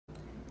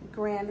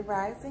Grand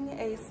Rising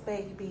Ace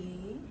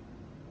baby.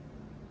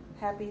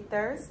 Happy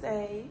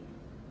Thursday.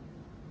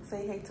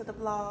 Say hey to the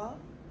vlog.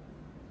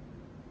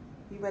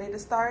 You ready to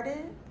start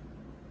it?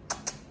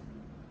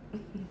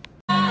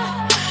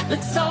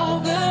 Looks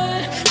so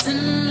good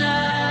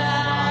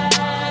tonight.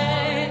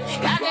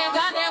 Goddamn,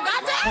 goddamn,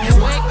 goddamn.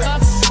 Wake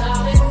up,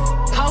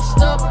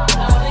 post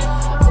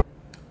up.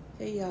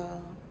 Hey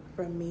y'all,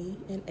 from me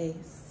and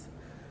Ace.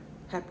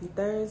 Happy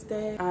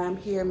Thursday. I'm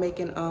here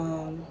making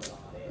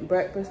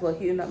breakfast, well,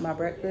 heating up my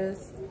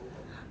breakfast.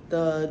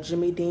 The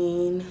Jimmy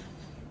Dean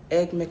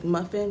egg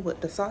McMuffin with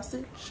the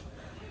sausage.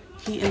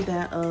 Heating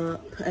that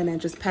up and then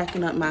just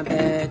packing up my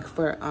bag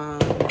for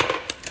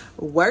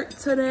work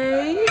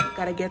today.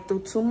 Gotta get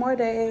through 2 more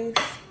days,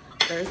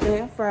 Thursday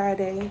and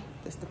Friday.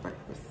 That's the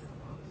breakfast.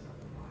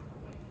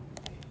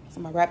 So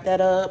I'm gonna wrap that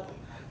up.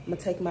 I'm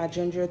gonna take my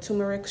ginger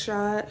turmeric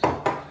shot.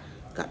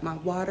 Got my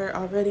water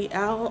already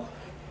out.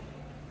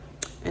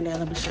 And then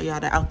let me show y'all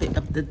the outfit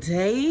of the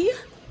day.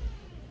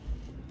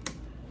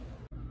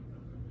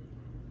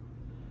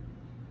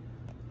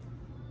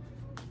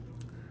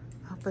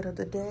 Outfit of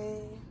the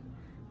day.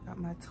 Got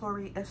my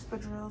Tory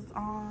espadrilles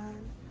on.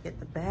 Get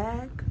the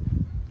bag.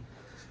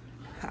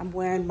 I'm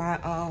wearing my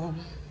have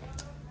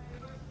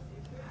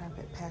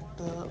it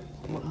packed up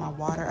with my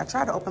water. I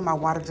tried to open my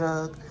water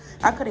jug.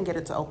 I couldn't get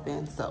it to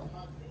open, so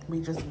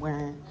we just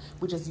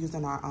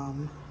using our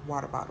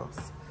water bottles.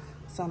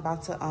 So I'm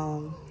about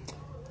to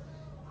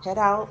head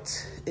out.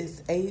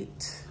 It's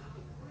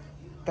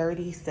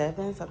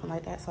 8:37, something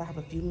like that. So I have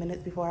a few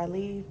minutes before I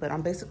leave, but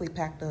I'm basically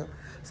packed up.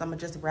 So I'm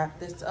gonna just wrap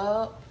this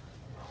up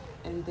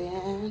and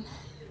then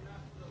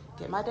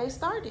get my day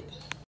started.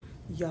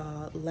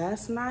 Y'all,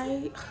 last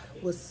night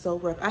was so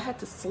rough. I had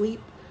to sleep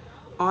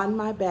on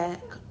my back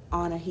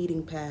on a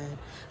heating pad.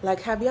 Like,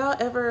 have y'all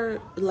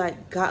ever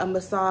like got a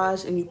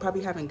massage and you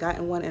probably haven't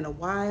gotten one in a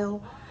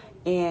while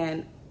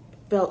and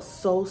felt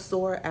so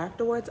sore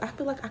afterwards? I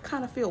feel like I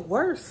kind of feel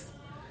worse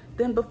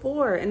than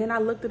before. And then I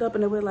looked it up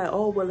and they were like,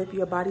 oh, well, if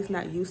your body's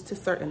not used to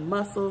certain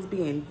muscles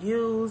being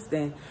used,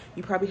 then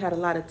you probably had a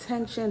lot of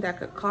tension that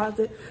could cause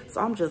it.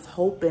 So I'm just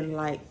hoping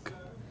like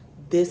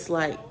this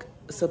like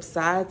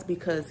subsides,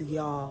 because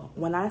y'all,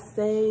 when I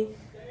say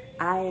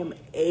I am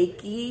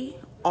achy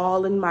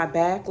all in my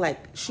back,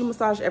 like she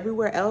massaged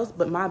everywhere else,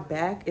 but my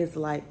back is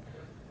like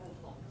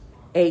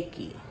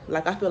achy.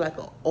 Like I feel like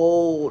an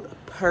old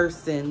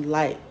person,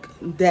 like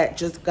that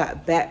just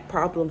got back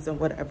problems and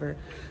whatever.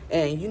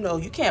 And you know,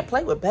 you can't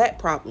play with back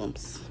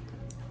problems.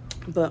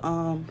 But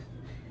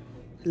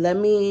let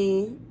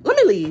me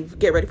leave,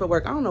 get ready for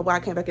work. I don't know why I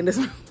came back in this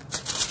room.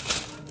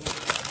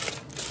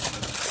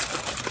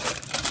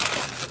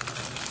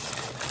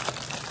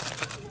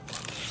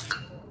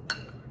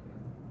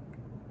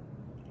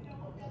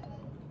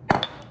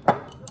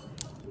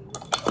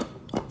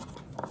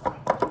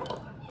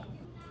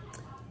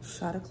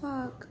 Shot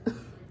o'clock.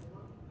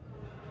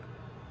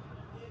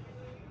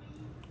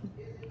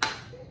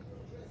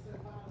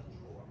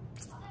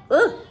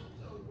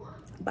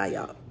 Bye,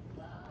 y'all.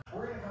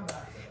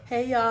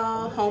 Hey,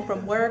 y'all. Home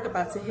from work,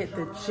 about to hit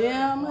the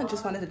gym. I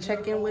just wanted to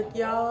check in with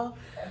y'all.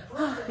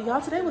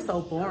 Y'all, today was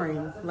so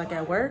boring. Like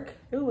at work,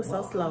 it was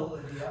so slow.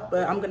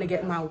 But I'm gonna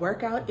get my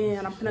workout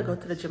in. I'm gonna go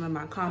to the gym in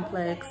my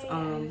complex.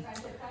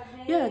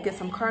 Yeah, get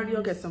some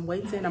cardio, get some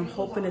weights in. I'm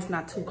hoping it's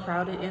not too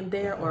crowded in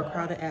there or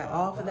crowded at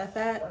all for that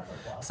fact.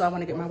 So I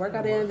want to get my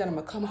workout in, then I'm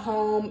gonna come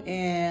home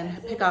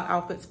and pick out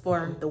outfits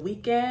for the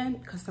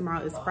weekend, because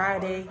tomorrow is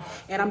Friday.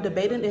 And I'm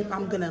debating if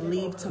I'm gonna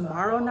leave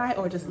tomorrow night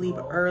or just leave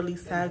early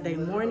Saturday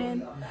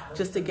morning,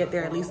 just to get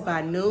there at least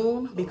by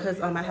noon, because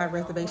I have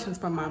reservations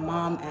from my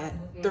mom at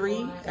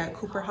 3 at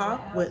Cooper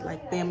Hawk with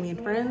like family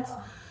and friends.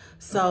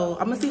 So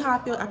I'm gonna see how I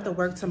feel after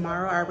work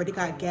tomorrow. I already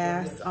got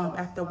gas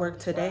after work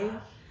today.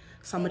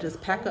 So I'm gonna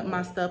just pack up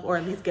my stuff, or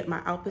at least get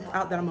my outfits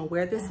out that I'm gonna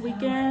wear this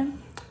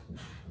weekend.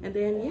 And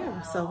then,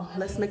 yeah, so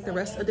let's make the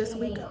rest of this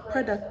week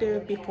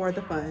productive before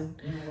the fun.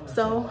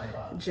 So,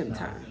 gym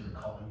time.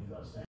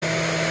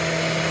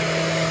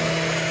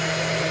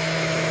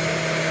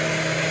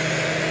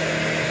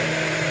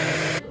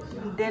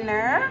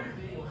 Dinner.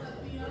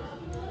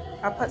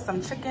 I put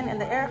some chicken in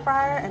the air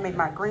fryer and made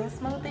my green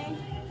smoothie.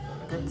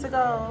 Good to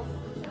go.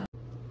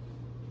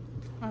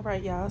 All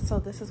right, y'all, so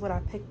this is what I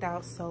picked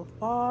out so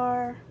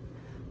far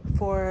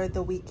for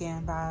the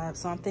weekend vibe.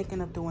 So I'm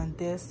thinking of doing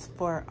this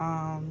for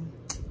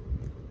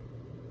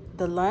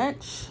the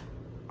lunch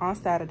on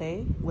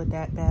Saturday with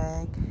that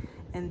bag,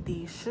 and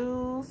these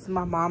shoes.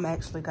 My mom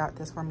actually got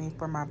this for me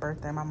for my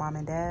birthday. My mom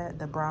and dad,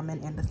 the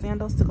Brahmin and the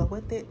sandals to go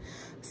with it.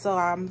 So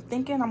I'm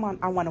thinking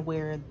I want to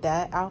wear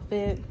that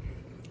outfit,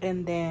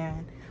 and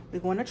then we're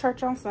going to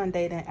church on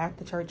Sunday. Then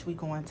after church,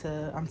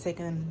 I'm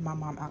taking my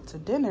mom out to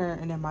dinner,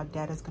 and then my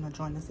dad is going to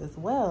join us as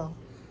well.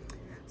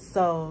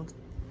 So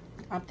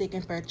I'm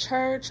thinking for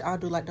church, I'll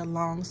do like the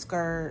long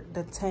skirt,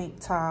 the tank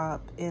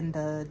top, and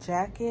the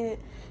jacket.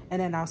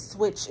 And then I'll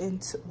switch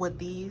into with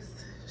these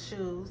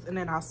shoes. And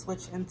then I'll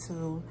switch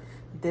into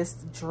this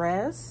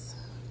dress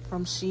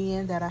from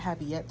Shein that I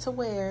have yet to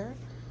wear.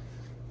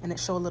 and it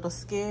show a little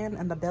skin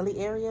in the belly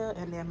area,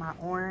 and then my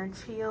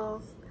orange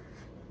heels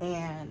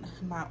and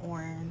my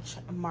orange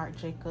Marc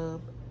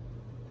Jacob.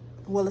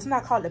 Well, it's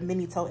not called the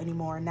mini toe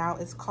anymore. Now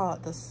it's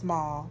called the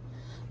small.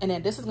 And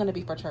then this is gonna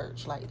be for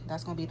church. Like,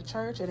 that's gonna be the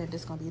church, and then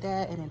this gonna be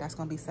that, and then that's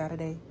gonna be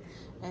Saturday.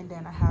 And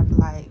then I have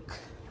like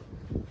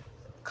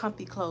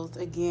comfy clothes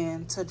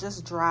again to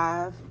just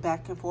drive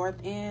back and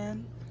forth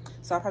in.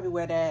 So I'll probably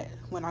wear that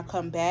when I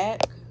come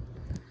back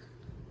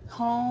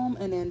home,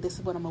 and then this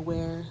is what I'm gonna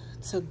wear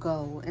to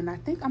go. And I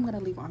think I'm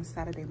gonna leave on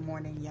Saturday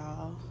morning,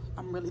 y'all.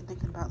 I'm really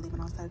thinking about leaving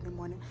on Saturday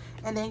morning.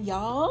 And then,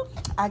 y'all,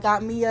 I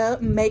got me a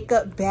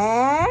makeup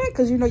bag,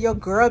 because you know your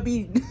girl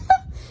be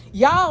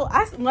y'all,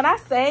 when I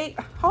say,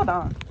 hold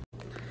on,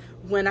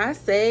 when I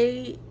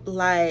say,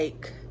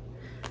 like,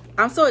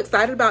 I'm so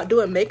excited about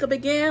doing makeup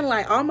again.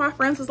 Like, all my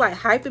friends was like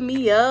hyping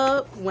me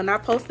up when I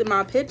posted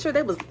my picture.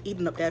 They was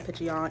eating up that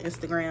picture, y'all, on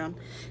Instagram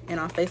and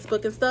on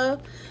Facebook and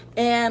stuff.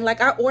 And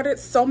like, I ordered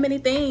so many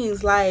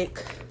things.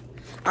 Like,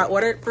 I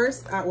ordered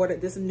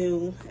this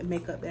new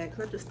makeup bag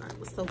because I just thought it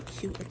was so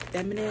cute and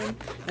feminine.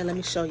 And let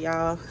me show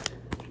y'all.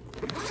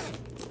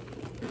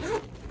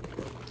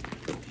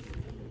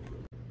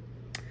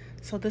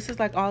 So this is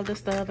like all the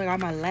stuff. I got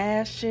my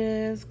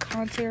lashes,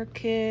 contour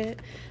kit,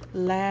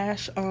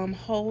 lash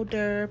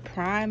holder,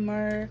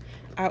 primer.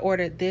 I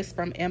ordered this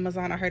from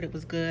Amazon. I heard it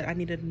was good. I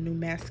needed a new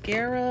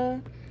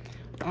mascara.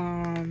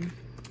 And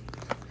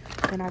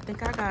I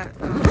think I got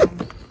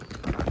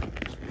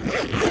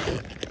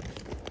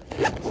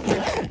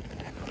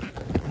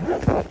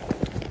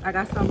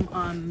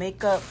some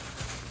makeup,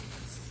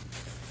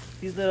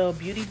 these little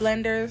beauty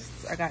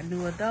blenders. I got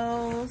new of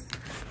those.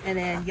 And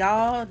then,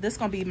 y'all, this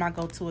gonna be my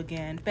go-to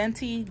again.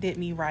 Fenty did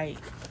me right.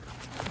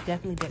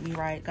 Definitely did me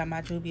right. Got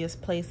my Juvia's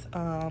Place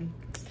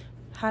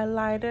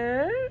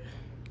highlighter.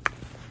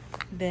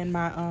 Then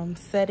my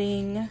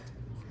setting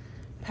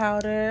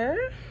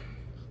powder.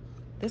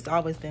 This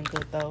always been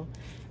good though.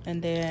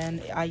 And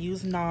then I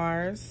use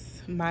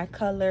NARS. My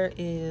color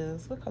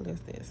is, what color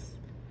is this?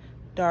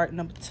 Dark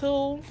number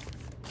 2.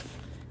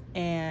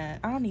 And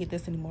I don't need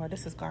this anymore.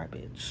 This is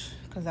garbage,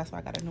 because that's why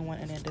I got a new one.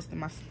 And then this is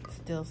my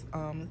still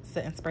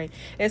setting spray.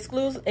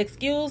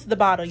 Excuse the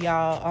bottle,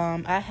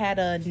 y'all. I had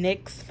a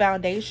NYX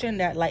foundation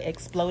that like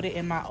exploded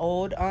in my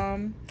old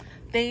my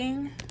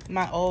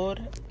old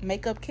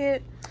makeup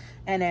kit.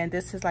 And then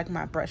this is like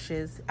my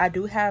brushes. I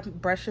do have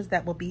brushes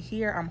that will be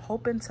here, I'm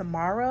hoping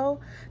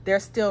tomorrow. They're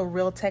still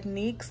Real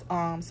Techniques.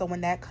 So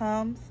when that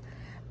comes,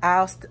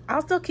 I'll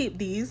still keep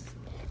these,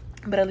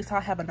 but at least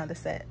I'll have another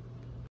set.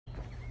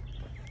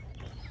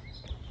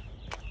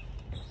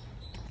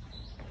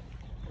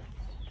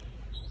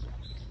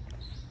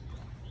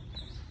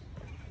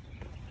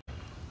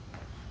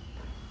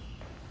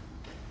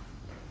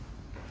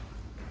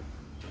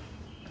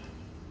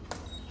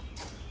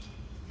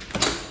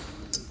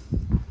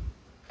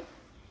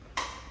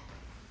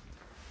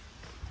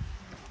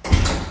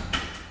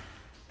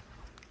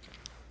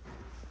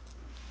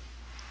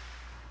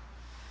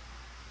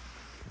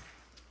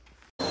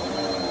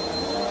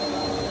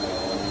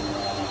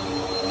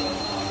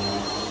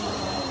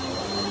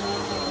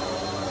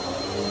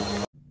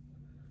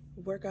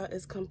 Workout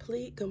is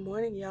complete. Good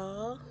morning,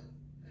 y'all.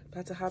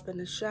 About to hop in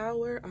the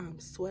shower. I'm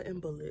sweating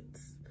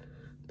bullets,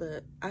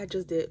 but I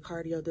just did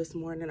cardio this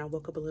morning. I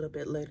woke up a little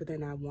bit later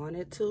than I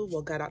wanted to.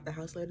 Well, got out the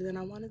house later than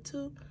I wanted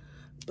to,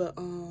 but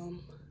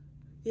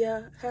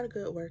yeah, had a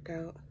good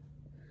workout.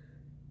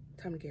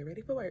 Time to get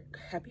ready for work.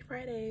 Happy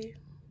Friday.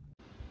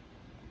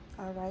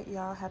 All right,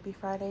 y'all, happy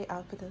Friday.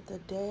 Outfit of the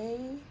day.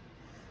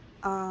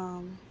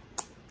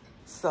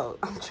 So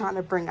I'm trying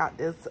to bring out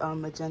this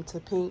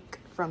magenta pink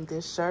from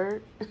this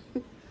shirt.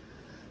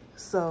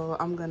 So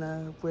I'm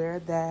gonna wear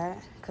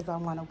that because I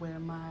want to wear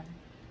my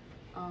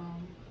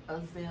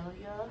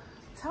azalea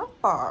top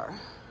bar.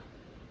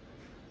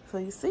 So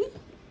you see?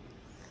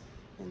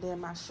 And then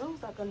my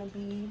shoes are gonna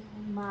be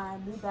my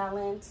New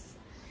Balance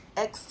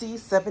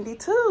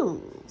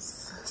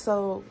XC72s.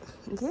 So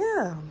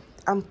yeah,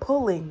 I'm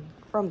pulling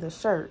from the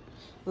shirt,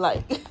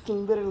 like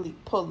literally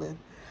pulling.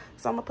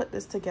 So I'm gonna put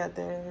this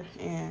together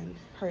and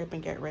hurry up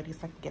and get ready so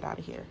I can get out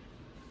of here.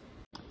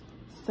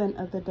 Scent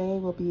of the day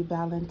will be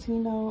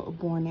Valentino,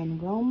 Born in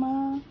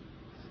Roma.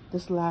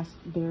 This lasts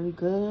very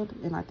good,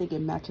 and I think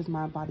it matches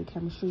my body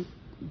chemistry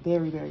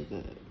very, very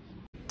good.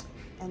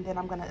 And then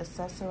I'm gonna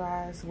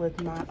accessorize with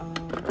my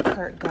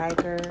Kurt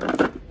Geiger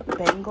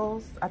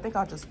bangles. I think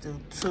I'll just do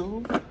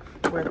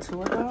wear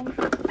 2 of them.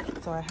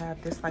 So I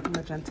have this like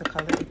magenta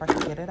color if I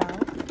can get it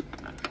out.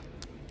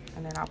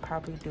 And then I'll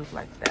probably do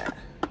like that,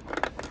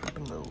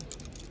 blue.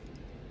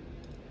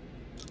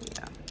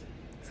 Yeah,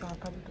 so I'll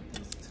probably do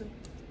these 2.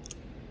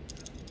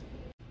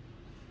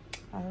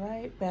 All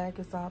right, bag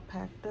is all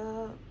packed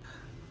up.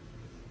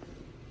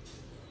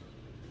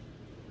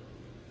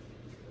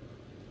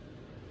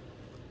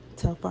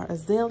 Telfar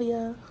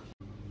azalea.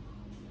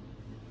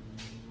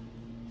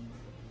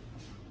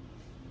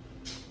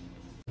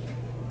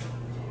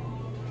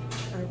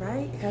 All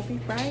right, happy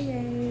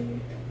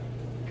Friday.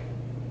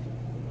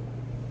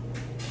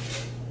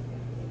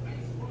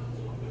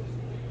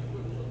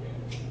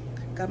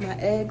 Got my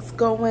eggs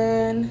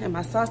going and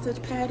my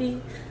sausage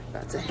patty.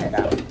 About to head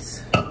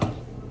out.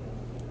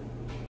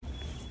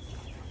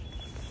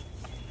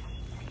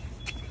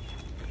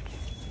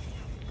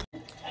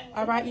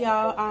 All right,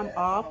 y'all, I'm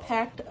all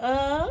packed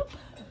up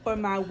for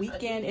my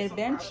weekend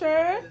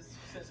adventure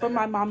for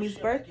my mommy's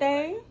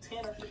birthday.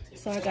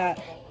 So I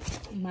got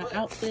my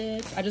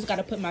outfits. I just got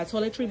to put my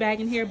toiletry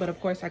bag in here, but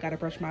of course I got to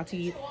brush my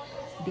teeth,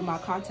 do my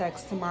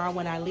contacts tomorrow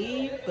when I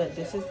leave. But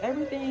this is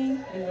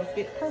everything and it'll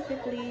fit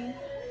perfectly.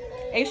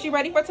 Is she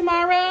ready for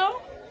tomorrow?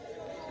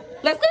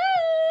 Let's go!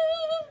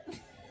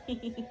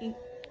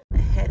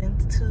 Heading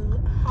to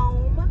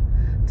home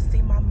to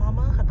see my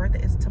mama. Her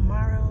birthday is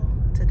tomorrow.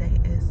 Today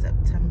is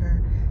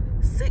September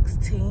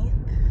 16th.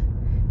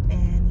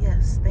 And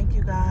yes, thank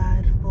you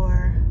God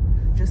for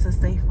just a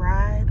safe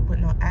ride with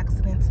no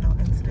accidents, no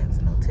incidents,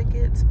 no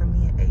tickets for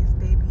me and Ace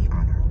baby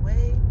on our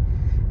way.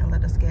 And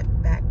let us get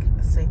back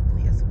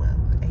safely as well.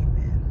 Amen.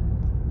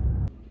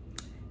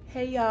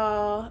 Hey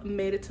y'all,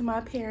 made it to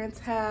my parents'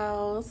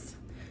 house.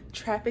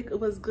 Traffic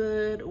was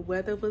good,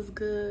 weather was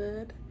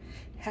good.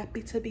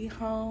 Happy to be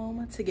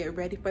home to get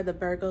ready for the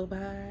Virgo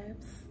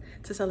vibes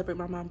to celebrate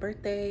my mom's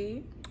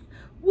birthday.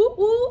 Woo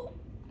woo!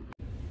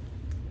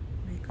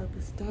 Makeup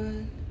is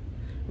done.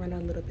 Run a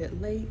little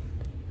bit late,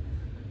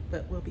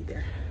 but we'll be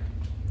there.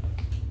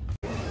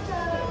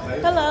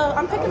 Hello,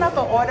 I'm picking up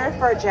an order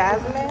for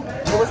Jasmine.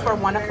 It was for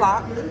 1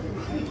 o'clock.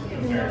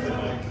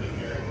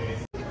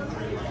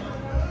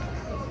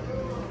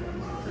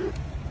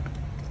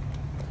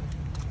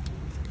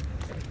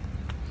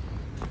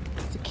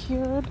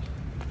 Secured.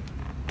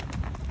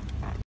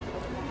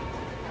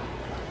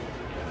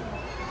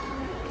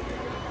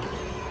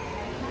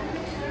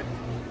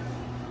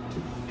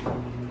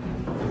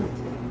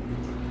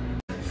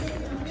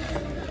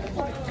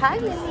 Hi,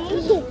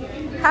 Minnie.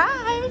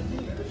 Hi.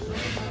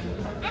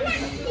 I'm not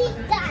sweet,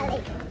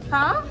 darling.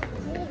 Huh?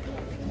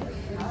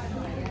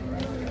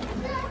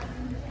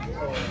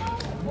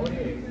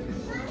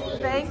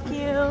 Thank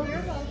you.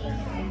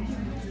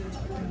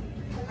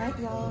 All right,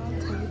 y'all.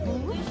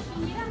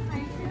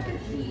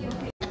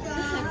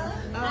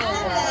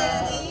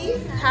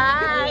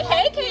 Hi.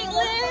 Hey,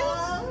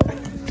 Caitlin.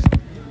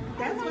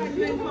 That's why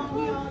you ain't call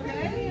me all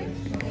day.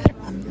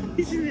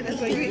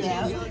 That's why you ain't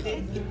call me all day.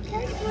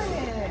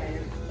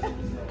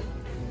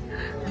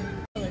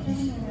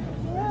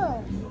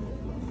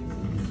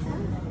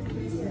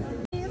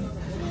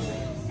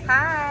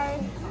 Hi.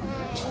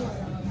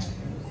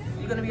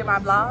 You gonna be in my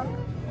vlog?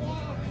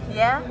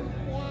 Yeah?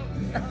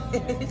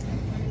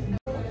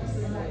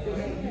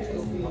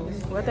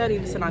 Well, I thought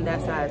he'd sit on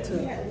that side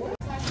too.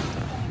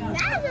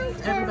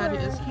 Everybody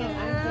is here.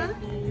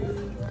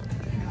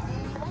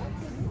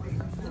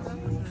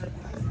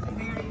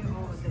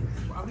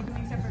 Are we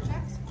doing separate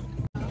checks?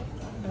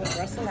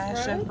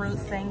 Passion fruit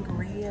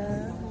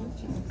sangria.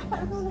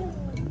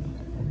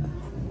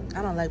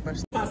 I don't like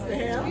Brussels.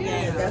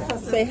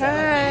 Say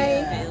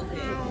hi.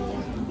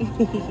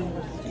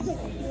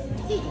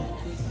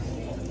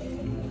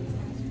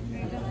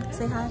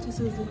 Say hi to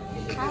Susie.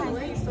 Hi.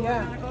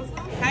 Yeah.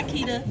 Hi,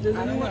 Keita.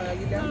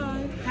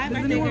 Hi,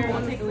 birthday girl.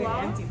 We'll take away an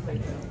empty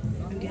plate.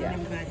 I'm getting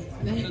everybody.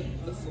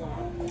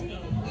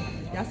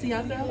 Y'all see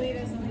yourself?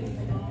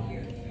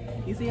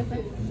 You see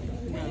yourself?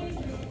 No.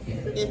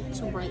 It's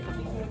too bright for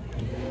me.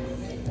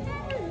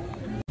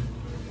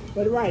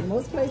 But right,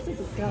 most places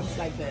it comes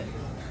like that.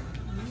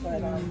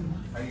 But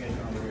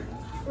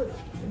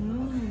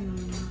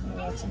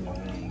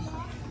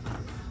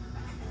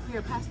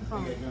Here, pass the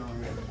phone.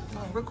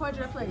 Record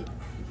your plate.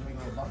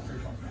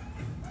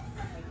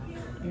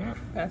 yeah,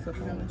 pass the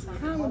phone.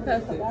 How am I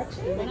pass it?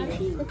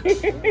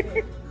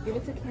 Give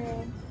it to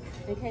Kim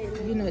and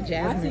Caitlin. You know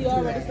Jasmine. After you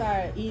already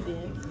started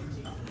eating.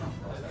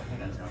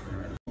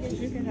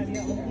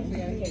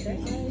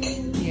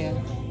 Yeah.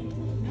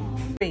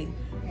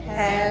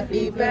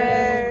 Happy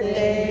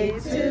birthday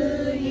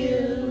to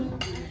you.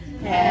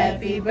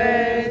 Happy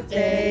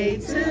birthday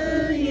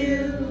to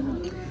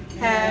you.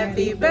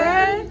 Happy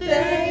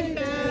birthday,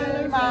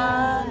 dear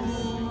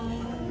mommy.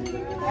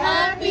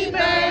 Happy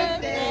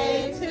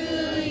birthday to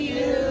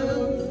you.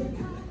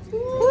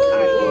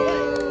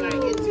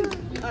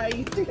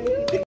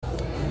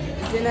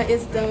 Dinner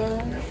is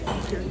done.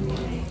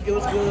 It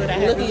was good.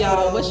 Look at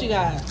y'all. What she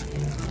got?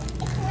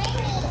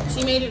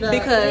 She made it up.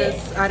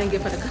 Because I didn't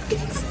get for the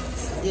cupcakes.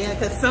 Yeah,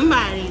 because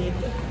somebody,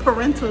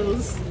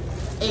 parentals,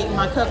 ate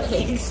my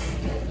cupcakes.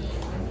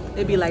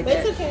 It'd be like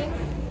that. It's okay.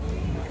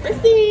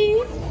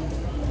 Christy,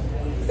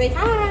 say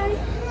hi.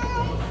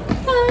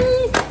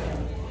 Hi.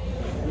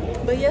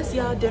 But yes,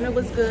 y'all, dinner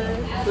was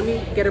good. Let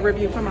me get a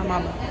review from my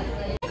mama.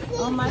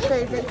 All my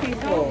favorite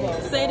people.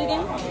 Say it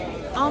again.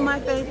 All my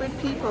favorite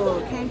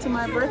people came to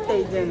my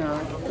birthday dinner.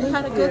 You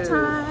had a good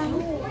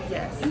time?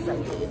 Yes, I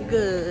did.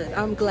 Good.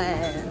 I'm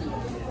glad.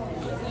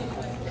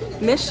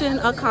 Mission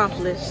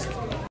accomplished.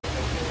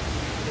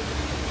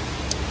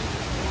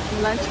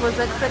 Lunch was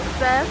a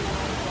success.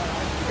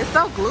 It's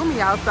so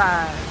gloomy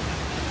outside.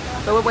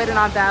 So we're waiting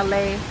on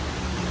valet.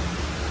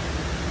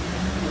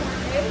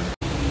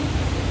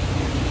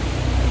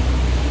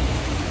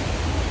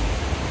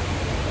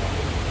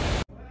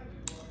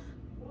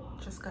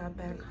 got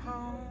back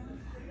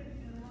home.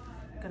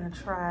 Gonna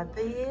try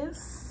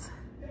this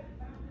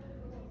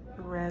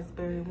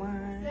raspberry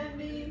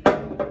wine.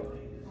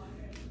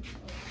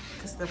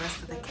 Just the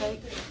rest of the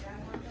cake.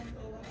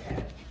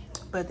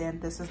 But then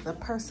this is the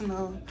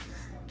personal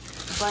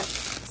bunch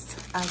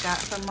I got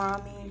from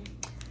mommy.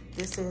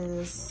 This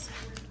is,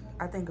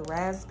 I think,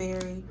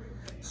 raspberry,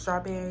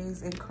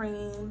 strawberries and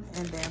cream,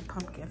 and then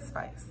pumpkin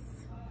spice.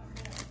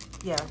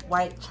 Yeah,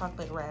 white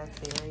chocolate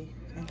raspberry,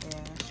 and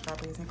then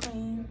strawberries and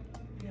cream,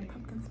 and then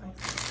pumpkin spice.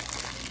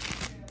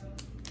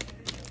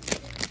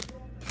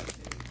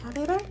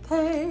 Happy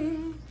birthday!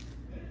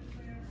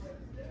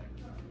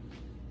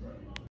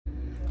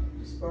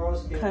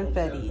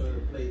 Confetti.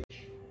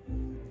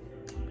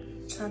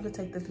 Time to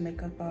take this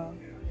makeup off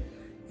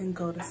and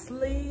go to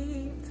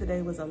sleep.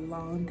 Today was a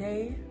long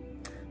day,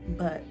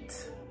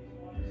 but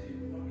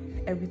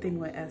everything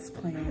went as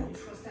planned.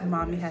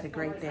 Mommy had a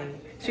great day.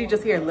 She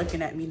just here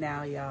looking at me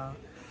now, y'all.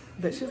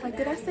 But she was like,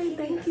 did I say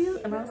thank you?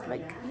 And I was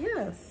like,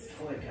 yes,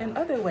 in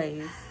other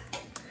ways.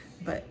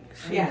 But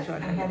she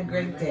enjoyed it. I had a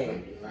great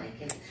day.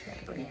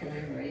 But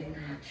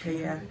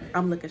yeah,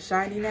 I'm looking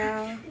shiny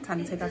now.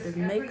 Time to take off this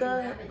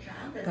makeup.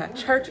 Got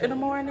church in the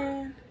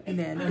morning and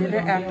then dinner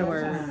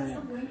afterwards.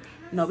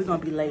 No, we're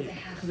gonna be late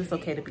because it's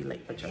okay to be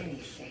late for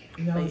church.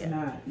 No, it's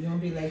not. You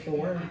won't be late for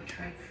work.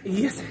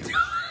 Yes,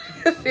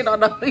 she don't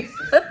know.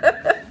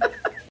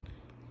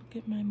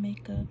 Get my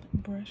makeup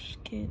brush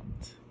kit.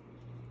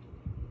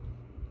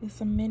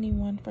 It's a mini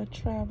one for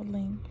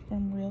traveling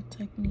from Real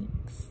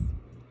Techniques.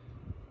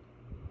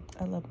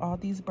 I love all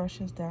these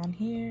brushes down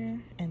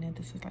here, and then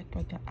this is like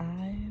for the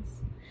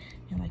eyes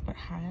and like for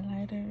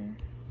highlighter.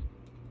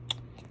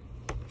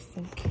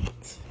 So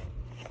cute.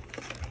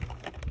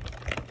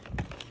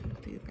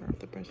 These are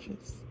the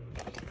brushes,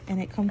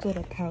 and it comes with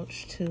a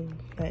pouch too,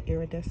 that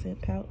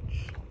iridescent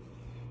pouch.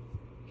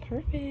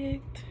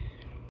 Perfect.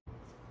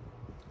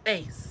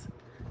 Ace,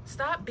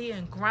 stop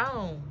being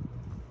grown.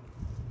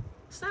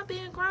 Stop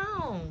being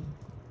grown.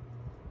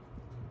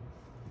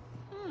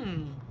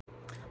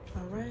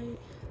 All right.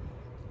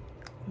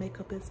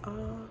 Makeup is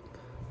off.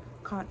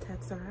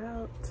 Contacts are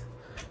out.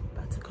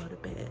 About to go to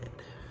bed.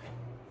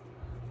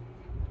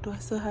 Do I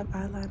still have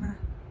eyeliner?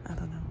 I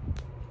don't know.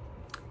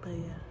 But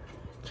yeah,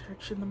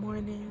 church in the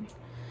morning.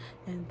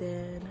 And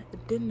then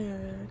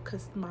dinner,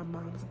 because my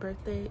mom's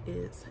birthday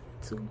is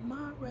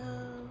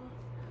tomorrow.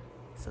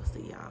 So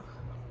see y'all.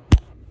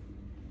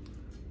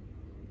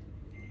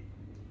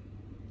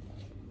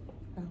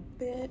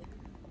 Outfit.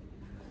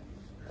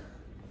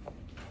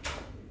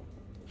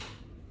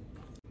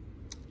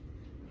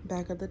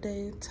 Bag of the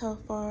day,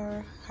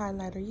 Telfar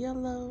highlighter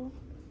yellow.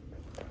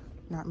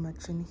 Not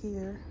much in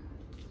here,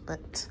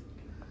 but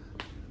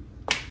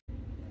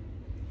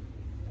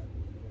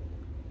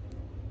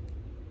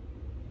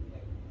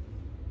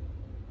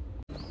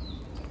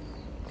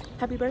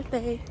happy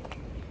birthday.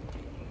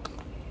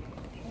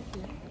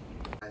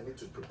 I need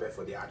to prepare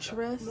for the action.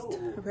 Dressed,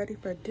 ready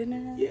for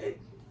dinner. Yeah,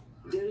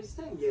 there is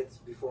time yet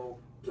before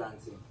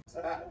planting.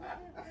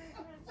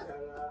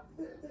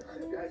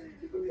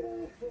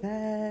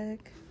 Bag.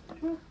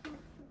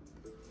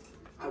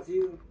 Have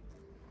you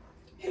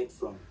heard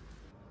from?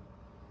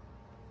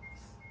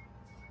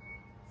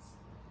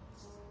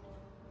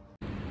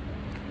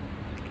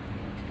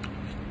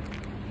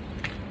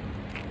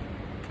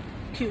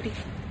 Cutie.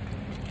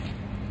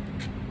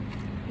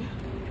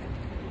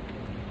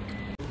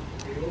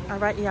 All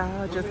right,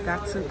 y'all, just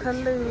got to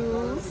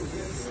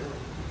Toulouse.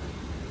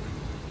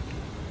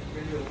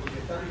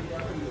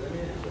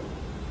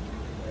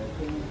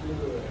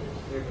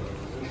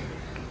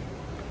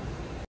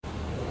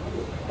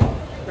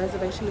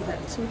 Reservation is at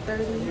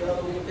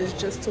 2:30. It's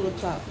just 2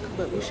 o'clock,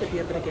 but we should be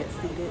able to get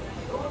seated.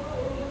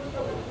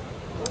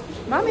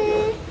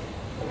 Mommy!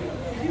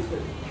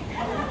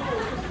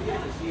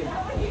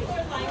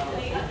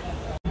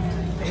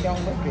 They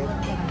don't look good.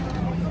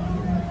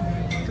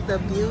 The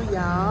view,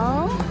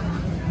 y'all.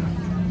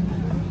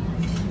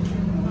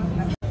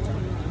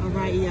 All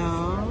right,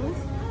 y'all.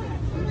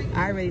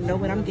 I already know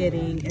what I'm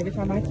getting. Every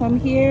time I come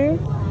here,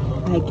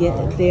 I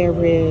get their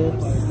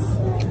ribs.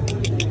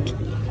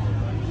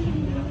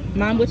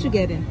 Mom, what you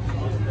getting?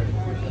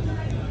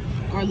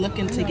 Or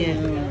looking to get?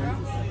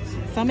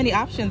 So many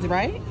options,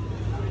 right?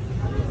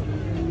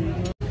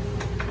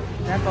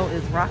 That boat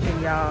is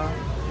rocking, y'all.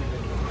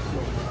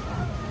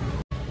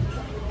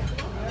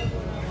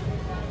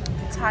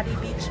 Toddy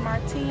Beach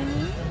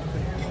Martini.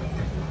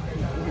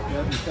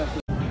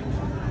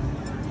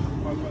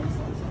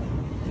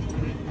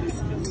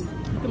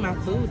 Look at my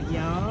food,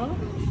 y'all.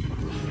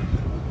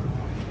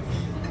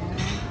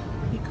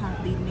 He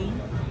copied me.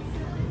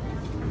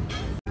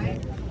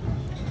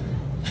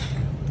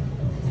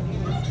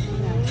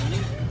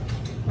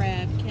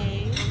 Crab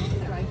cake.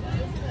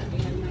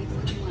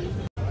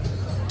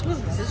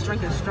 This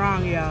drink is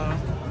strong, y'all,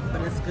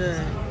 but it's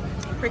good.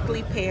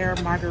 Prickly pear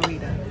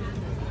margarita.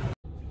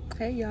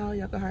 Hey y'all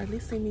can hardly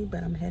see me,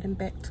 but I'm heading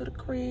back to the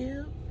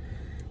crib.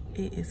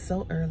 It is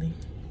so early,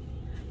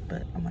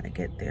 but I'm gonna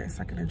get there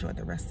so I can enjoy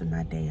the rest of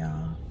my day,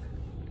 y'all.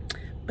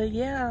 But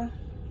yeah,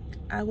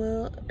 I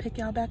will pick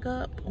y'all back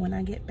up when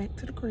I get back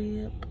to the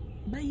crib.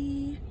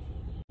 Bye.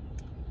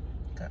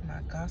 Got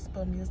my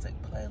gospel music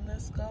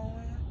playlist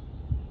going.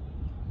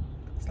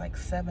 It's like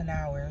 7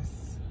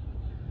 hours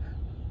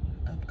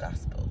of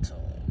gospel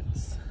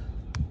tunes.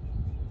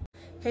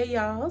 Hey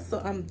y'all,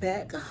 so I'm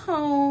back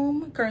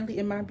home, currently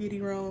in my beauty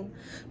room,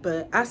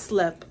 but I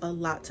slept a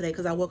lot today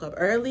because I woke up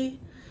early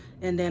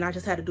and then I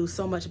just had to do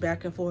so much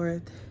back and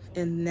forth.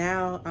 And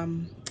now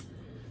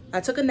I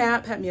took a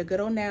nap, had me a good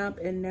old nap,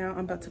 and now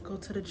I'm about to go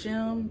to the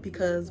gym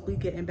because we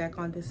getting back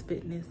on this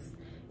fitness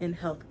and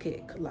health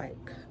kick.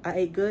 Like, I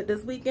ate good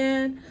this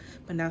weekend,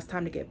 but now it's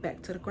time to get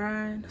back to the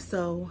grind.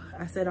 So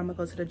I said I'm gonna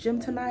go to the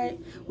gym tonight.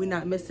 We're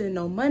not missing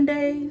no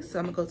Monday, so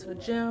I'm gonna go to the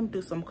gym,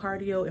 do some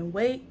cardio and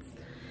weights,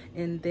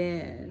 and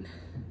then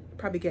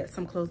probably get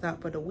some clothes out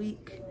for the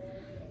week,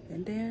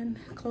 and then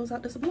close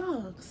out this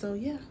vlog. So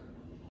yeah,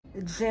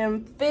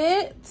 gym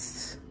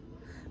fit,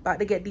 about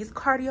to get these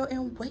cardio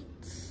and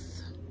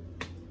weights.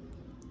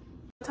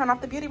 Turn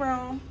off the beauty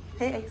room.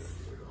 Hey Ace.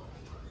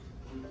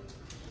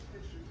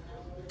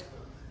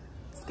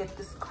 Let's get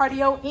this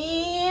cardio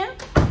in.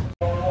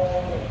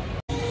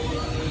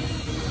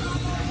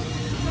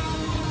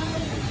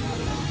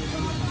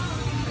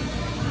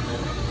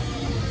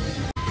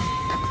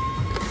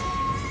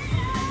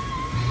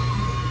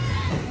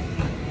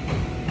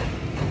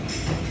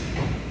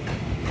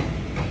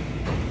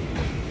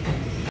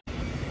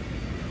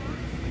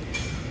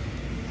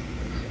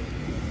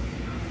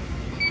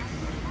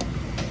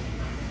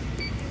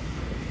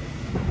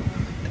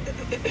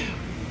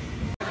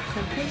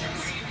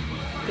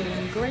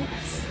 Feeling great.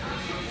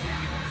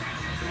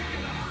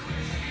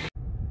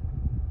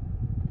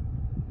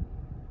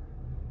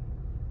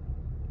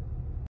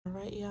 All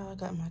right, y'all, I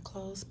got my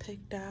clothes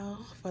picked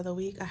out for the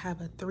week. I have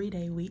a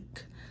 3-day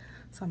week,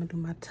 so I'm gonna do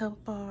my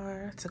top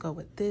bar to go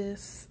with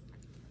this,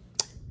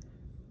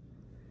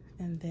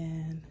 and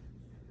then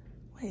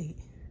wait,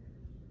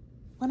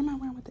 what am I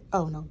wearing with it?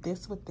 Oh no,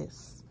 this with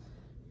this,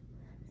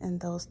 and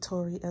those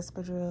Tory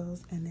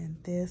espadrilles, and then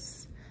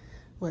this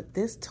with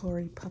this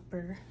Tory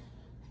pupper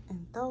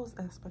and those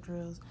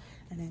espadrilles,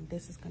 and then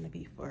this is gonna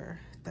be for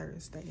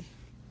Thursday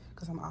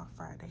because I'm off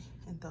Friday,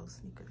 and those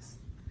sneakers.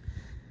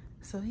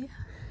 So yeah,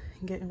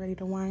 I'm getting ready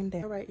to wind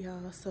down. All right,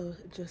 y'all, so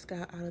just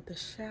got out of the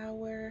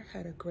shower,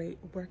 had a great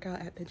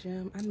workout at the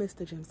gym. I missed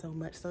the gym so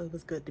much, so it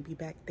was good to be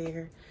back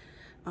there.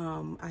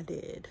 I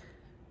did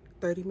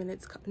 30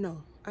 minutes,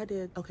 I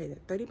did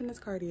 30 minutes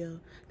cardio,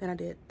 then I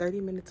did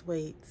 30 minutes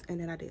weights, and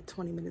then I did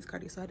 20 minutes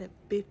cardio. So I did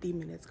 50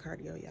 minutes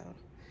cardio, y'all,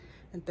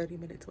 and 30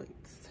 minutes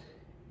weights.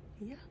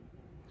 Yeah,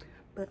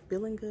 but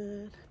feeling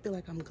good. Feel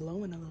like I'm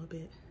glowing a little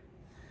bit.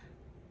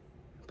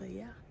 But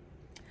yeah,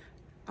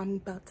 I'm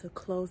about to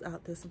close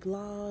out this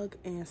vlog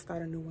and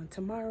start a new one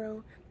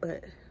tomorrow.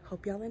 But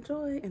hope y'all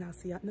enjoy, and I'll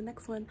see y'all in the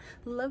next one.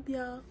 Love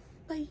y'all.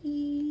 Bye.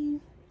 Yeah,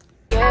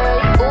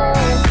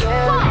 ooh,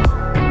 yeah.